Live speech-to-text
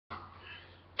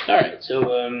Alright,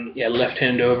 so yeah,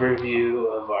 left-hand overview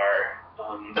of our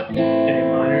A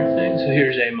minor thing. So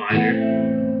here's A minor,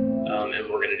 and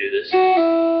we're going to do this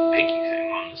pinky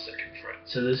thing on the second fret.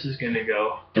 So this is going to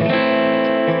go,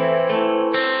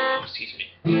 excuse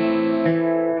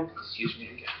me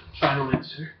again, final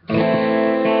answer.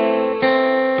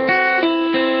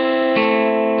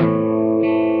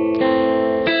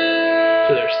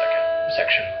 So there's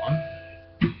section 1.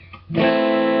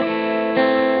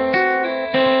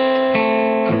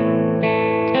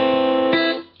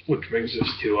 Which brings us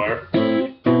to our,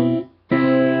 we're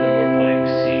playing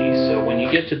C. So when you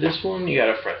get to this one, you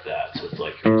gotta fret that. So it's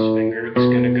like this finger is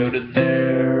gonna go to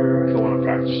there. If I want to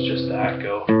practice just that,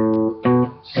 go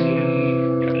C.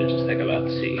 Gotta just think about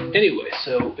C. Anyway,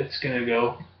 so it's gonna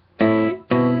go. So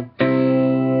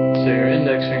your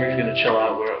index finger is gonna chill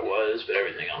out where it was, but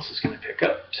everything else is gonna pick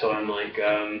up. So I'm like,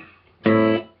 and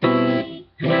we're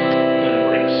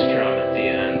gonna strum at the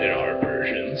end in our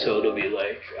version. So it'll be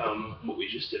like, what we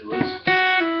just did was,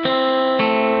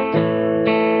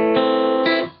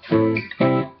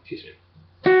 excuse me.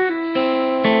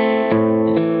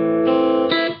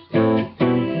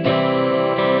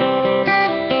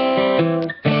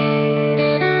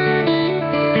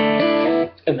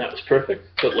 And that was perfect,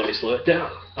 but let me slow it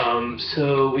down.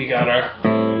 So we got our,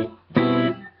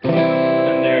 and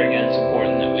there again it's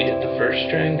important that we hit the first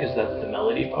string because that's the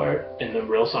melody part. In the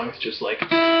real song it's just like,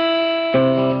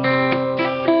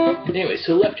 anyway,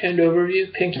 so left hand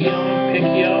overview, pinky on,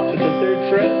 pinky off at the 3rd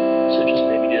fret. So just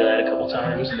maybe do that a couple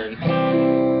times and then,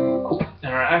 cool.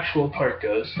 And our actual part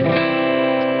goes.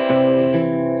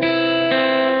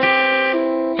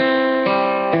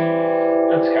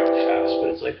 That's kind of fast, but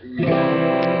it's like 1, 2,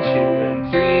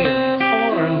 and 3, and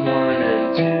 4, and 1,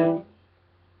 and 2.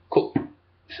 Cool.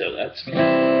 So that's.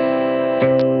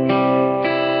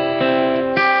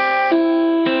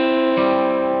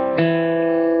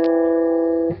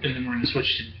 And then we're going to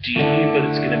switch to D, but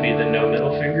it's going to be the no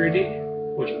middle finger D,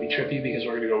 which will be trippy because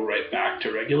we're going to go right back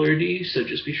to regular D. So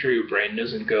just be sure your brain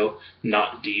doesn't go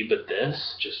not D, but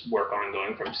this. Just work on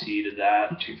going from C to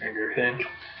that 2-finger thing.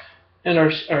 And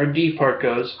our D part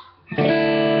goes, and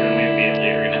immediately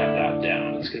you're going to have that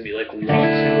down. It's going to be like 1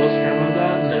 single strum of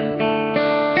that, and then,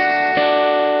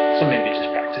 so maybe just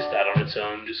practice that on its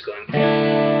own, just going,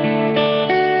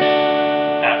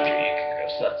 after you can go,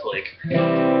 so that's like,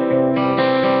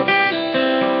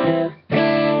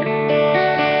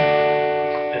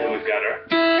 and then we've got our,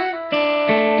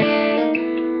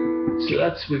 so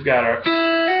that's, we've got our,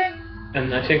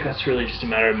 and I think that's really just a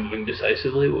matter of moving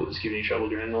decisively, what was giving you trouble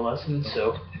during the lesson,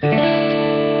 so.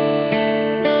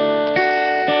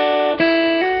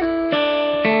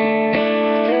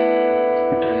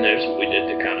 And there's what we did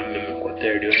to kind of mimic what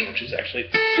they're doing, which is actually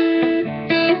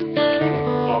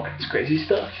all kinds of crazy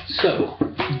stuff. So,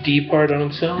 D part on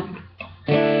its own.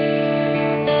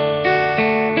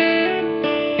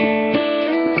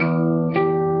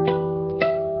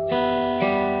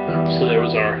 So there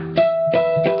was our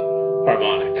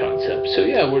harmonic concept. So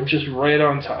yeah, we're just right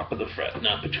on top of the fret,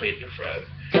 not between the fret.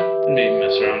 And maybe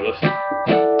mess around with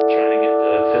trying to get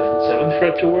the 5th and 7th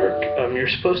fret to work. You're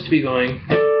supposed to be going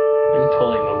and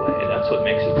pulling away. That's what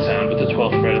makes it sound. But the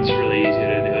 12th fret, it's really easy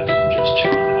to do it. Just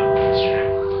chilling out on the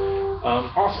string.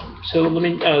 Awesome. So let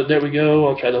me. There we go.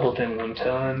 I'll try the whole thing one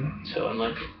time. So I'm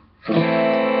like,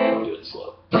 I'll do it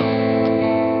slow.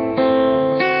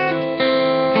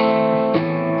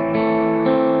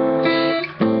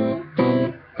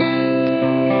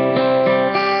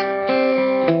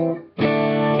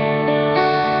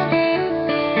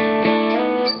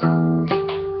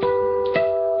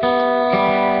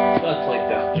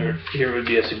 Here would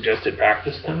be a suggested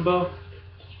practice tempo.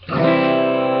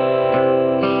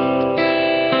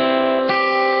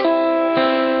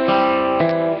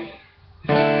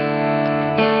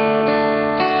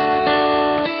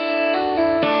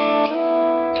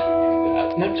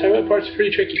 Next part part's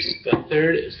pretty tricky, but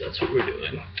there it is. That's what we're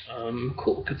doing.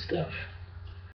 Cool, good stuff.